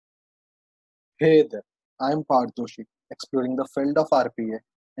Hey there, I'm Parth Joshi, exploring the field of RPA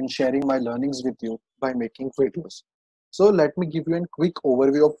and sharing my learnings with you by making videos. So let me give you a quick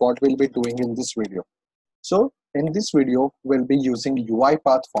overview of what we'll be doing in this video. So in this video, we'll be using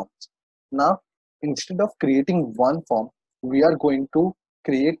UiPath forms. Now, instead of creating one form, we are going to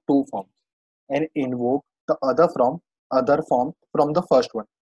create two forms and invoke the other form from the first one.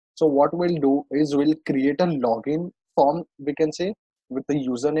 So what we'll do is we'll create a login form, we can say, with the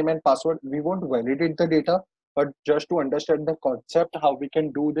username and password. We won't validate the data, but just to understand the concept how we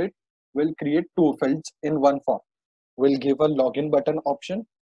can do that, we'll create two fields in one form. We'll give a login button option.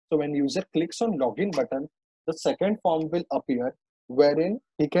 So when user clicks on login button, the second form will appear wherein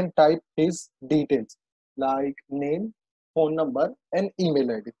he can type his details like name, phone number, and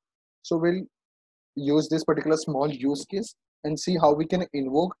email ID. So we'll use this particular small use case and see how we can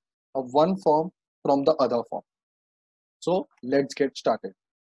invoke a one form from the other form. So let's get started.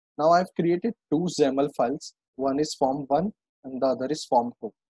 Now I've created two XAML files. One is form 1 and the other is form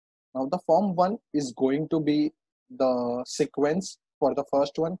 2. Now the form 1 is going to be the sequence for the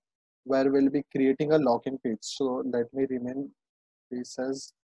first one where we'll be creating a login page. So let me rename this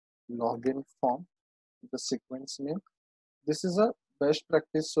as login form, the sequence name. This is a best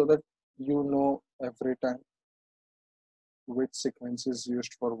practice so that you know every time which sequence is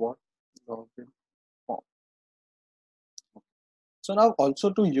used for what. Login form. So now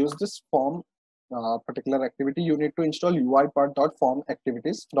also to use this form particular activity, you need to install UiPath.form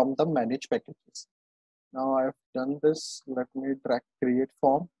activities from the manage packages. Now I've done this. Let me drag create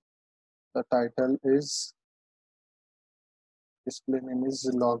form. The title is, display name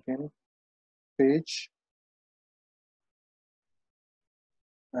is login page,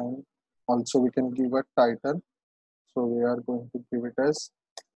 and also we can give a title. So we are going to give it as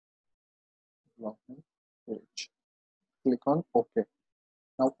login page. Click on OK.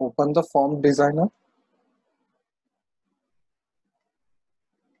 Now open the form designer.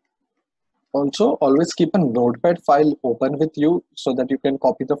 Also, always keep a notepad file open with you so that you can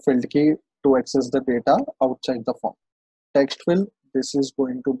copy the field key to access the data outside the form. Text field, this is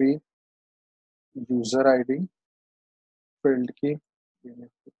going to be user ID, field key. We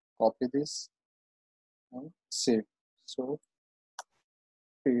need to copy this and save. So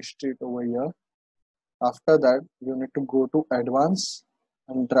paste it over here. After that, you need to go to advanced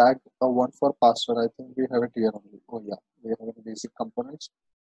and drag a one for password. I think we have it here only. Oh yeah, we have it in basic components.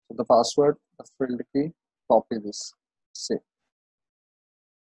 So the password, the field key, copy this, save.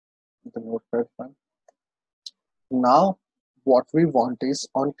 The notepad file. Now what we want is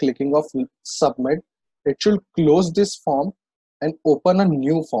on clicking of submit, it should close this form and open a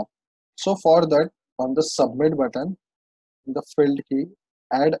new form. So for that, on the submit button, the field key,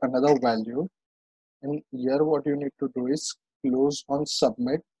 add another value, and here what you need to do is close on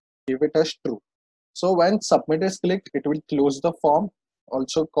submit, give it as true. So when submit is clicked, it will close the form.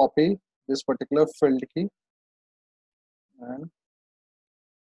 Also copy this particular field key and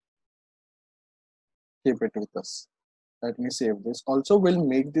keep it with us. Let me save this. Also, we'll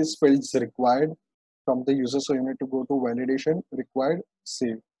make these fields required from the user. So you need to go to validation, required,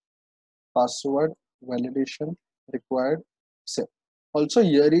 save. Password, validation, required, save. Also,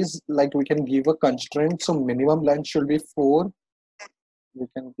 here is like we can give a constraint. So minimum length should be 4. We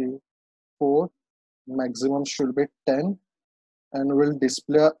can give 4. Maximum should be 10. And we'll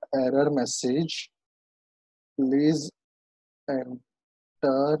display an error message. Please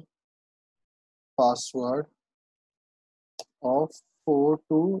enter password of 4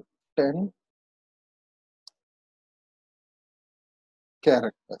 to 10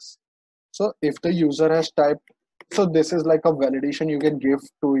 characters. So if the user has typed, so this is like a validation you can give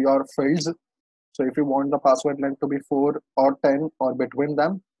to your fields. So if you want the password length to be 4 or 10 or between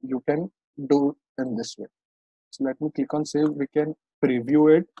them, you can do in this way. So let me click on save. We can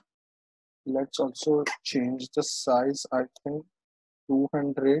preview it. Let's also change the size. I think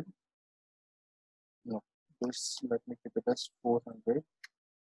 200. No, this, let me keep it as 400.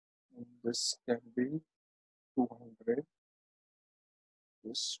 And this can be 200.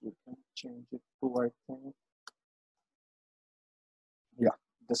 This we can change it to, I think, yeah,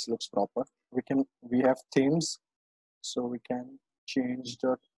 this looks proper. We have themes, so we can change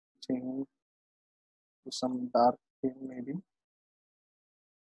the theme to some dark theme maybe.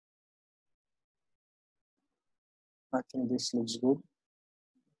 I think this looks good.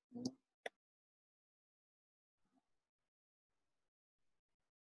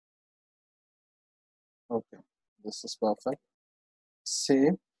 Okay, this is perfect.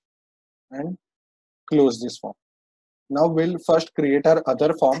 Save and close this form. Now we'll first create our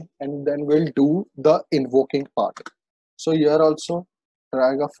other form and then we'll do the invoking part. So here also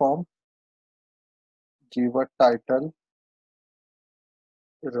drag a form give a title,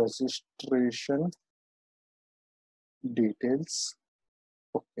 registration details.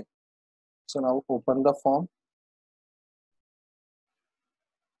 Okay. So now open the form.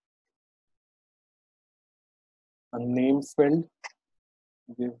 A name field.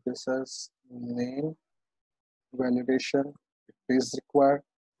 Give this as name. Validation. It is required.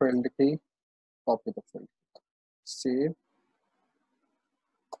 Field key. Copy the field. Save.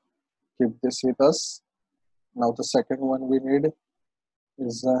 Keep this with us. Now the second one we need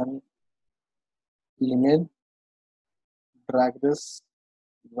is an email. Drag this.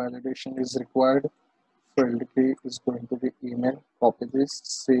 Validation is required. Field key is going to be email. Copy this.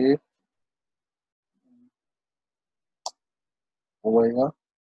 Save. Over here.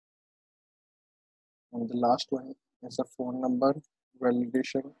 And the last one is a phone number.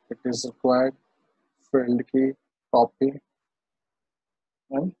 Validation. It is required. Field key. Copy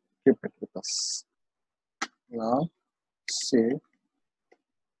and keep it with us. Now save.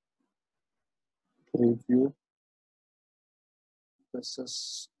 Preview. This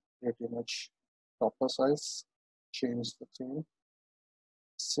is pretty much proper size. Change the theme.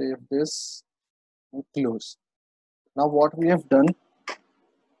 Save this and close. Now what we have done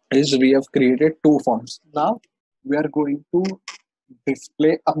is we have created two forms. Now we are going to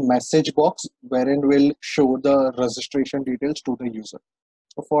display a message box wherein we'll show the registration details to the user.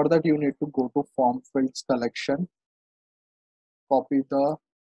 So for that you need to go to form fields collection, copy the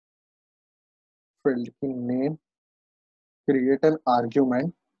field name, create an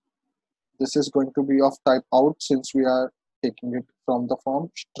argument. This is going to be of type out since we are taking it from the form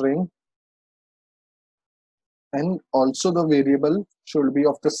string, and also the variable should be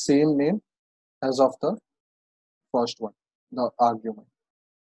of the same name as of the first one, the argument.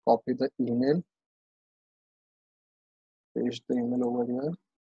 Copy the email, paste the email over here,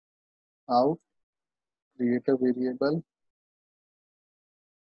 out, create a variable,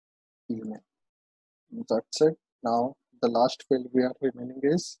 email. That's it. Now the last field we are remaining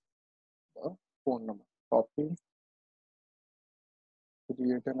is the phone number. Copy,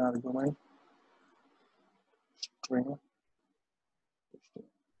 create an argument, string.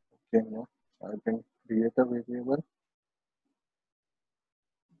 Okay, now I can create a variable.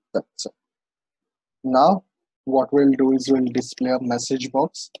 That's it. Now what we'll do is we'll display a message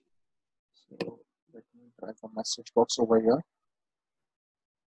box. So let me drag a message box over here.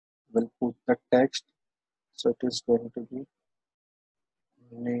 We'll put the text. So it is going to be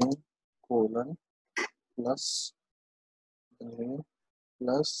name colon plus the name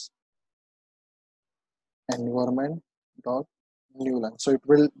plus environment dot new line. So it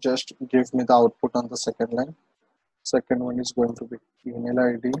will just give me the output on the second line. Second one is going to be email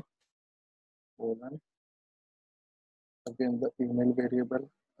ID colon, again the email variable,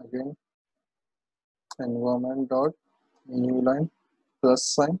 again environment dot new line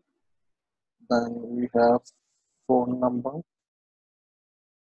plus sign. Then we have phone number.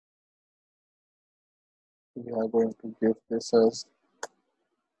 We are going to give this as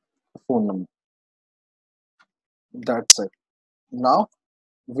a phone number. That's it. Now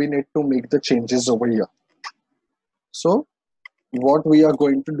we need to make the changes over here. So what we are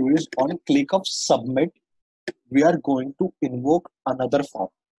going to do is on click of submit, we are going to invoke another form.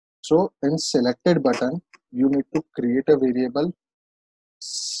 So in selected button, you need to create a variable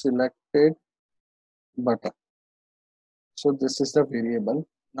selected button. So this is the variable.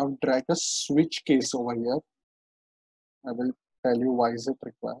 Now drag a switch case over here. I will tell you why is it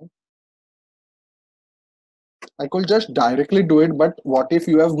required. I could just directly do it, but what if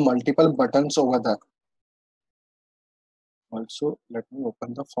you have multiple buttons over there? Also, let me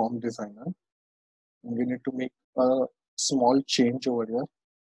open the form designer. We need to make a small change over here.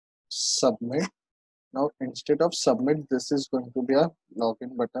 Submit. Now instead of submit, this is going to be a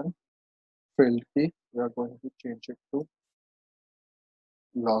login button. Field key, we are going to change it to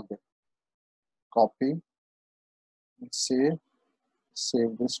login. Copy and save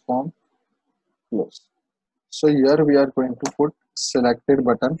this form, close. So here we are going to put selected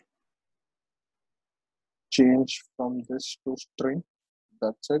button, change from this to string.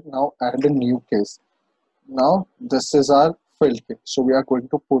 That's it. Now add a new case. Now this is our field key. So we are going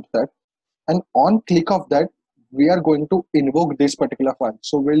to put that, and on click of that, we are going to invoke this particular file.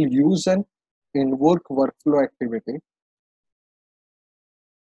 So we'll use an invoke workflow activity.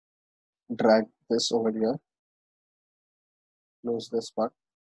 Drag this over here. Close this part.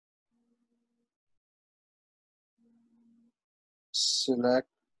 Select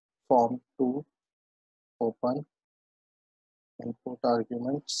form to open, input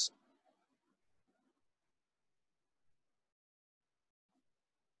arguments,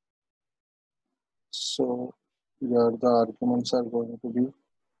 So here the arguments are going to be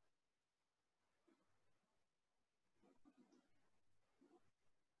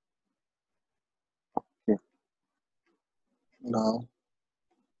okay. Now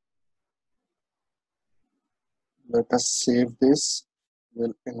let us save this.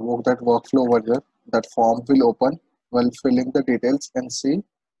 We'll invoke that workflow over here. That form will open while filling the details and see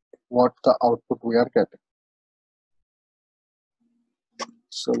what the output we are getting.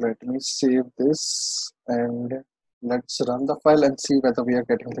 So let me save this and let's run the file and see whether we are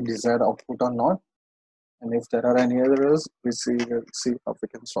getting the desired output or not. And if there are any errors, we'll see how we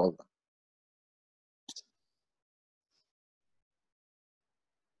can solve them.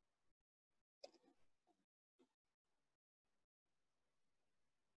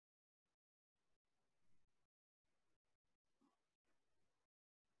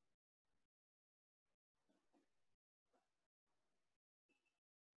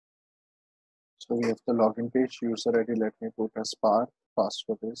 So we have the login page, user ID, let me put as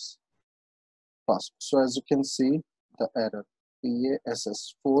password is password. So as you can see, the error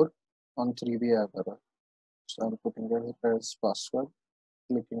PASS4 on 3 we have error. So I'm putting it as password,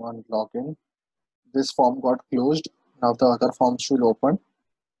 clicking on login. This form got closed. Now the other form should open.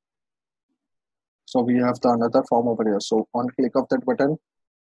 So we have the another form over here. So on click of that button,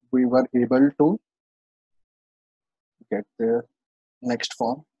 we were able to get the next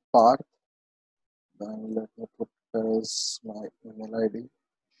form path. Then let me put as my email ID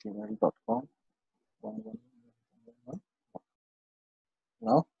gmail.com.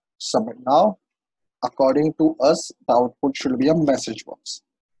 Now submit. Now according to us, the output should be a message box.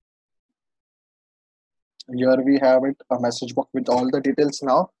 Here we have it, a message box with all the details.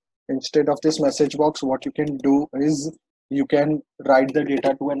 Now instead of this message box, what you can do is you can write the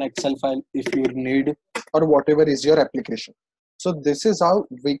data to an Excel file if you need, or whatever is your application. So this is how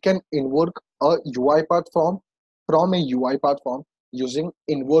we can invoke a UiPath form from a UiPath form using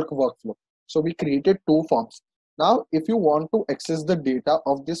invoke workflow. So we created two forms. Now if you want to access the data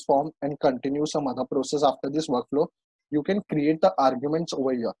of this form and continue some other process after this workflow, you can create the arguments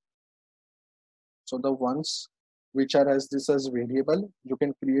over here. So the ones which are as this as variable, you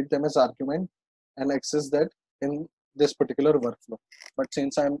can create them as argument and access that in this particular workflow. But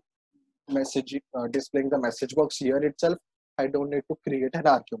since I'm displaying the message box here itself, I don't need to create an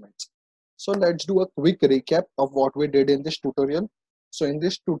argument. So let's do a quick recap of what we did in this tutorial. So in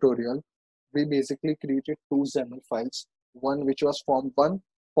this tutorial, we basically created two XAML files, one which was form 1,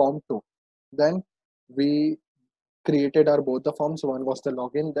 form 2. Then we created our both the forms. One was the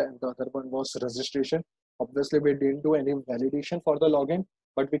login, then the other one was registration. Obviously we didn't do any validation for the login,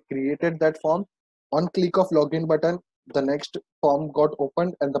 but we created that form. On click of login button, the next form got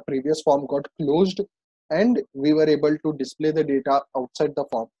opened and the previous form got closed, and we were able to display the data outside the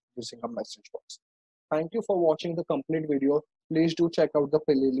form using a message box. Thank you for watching the complete video. Please do check out the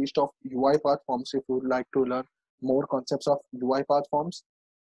playlist of UiPath forms if you would like to learn more concepts of UiPath forms.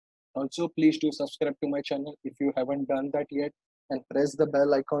 Also, please do subscribe to my channel if you haven't done that yet, and press the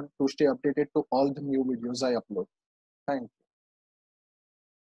bell icon to stay updated to all the new videos I upload. Thank you.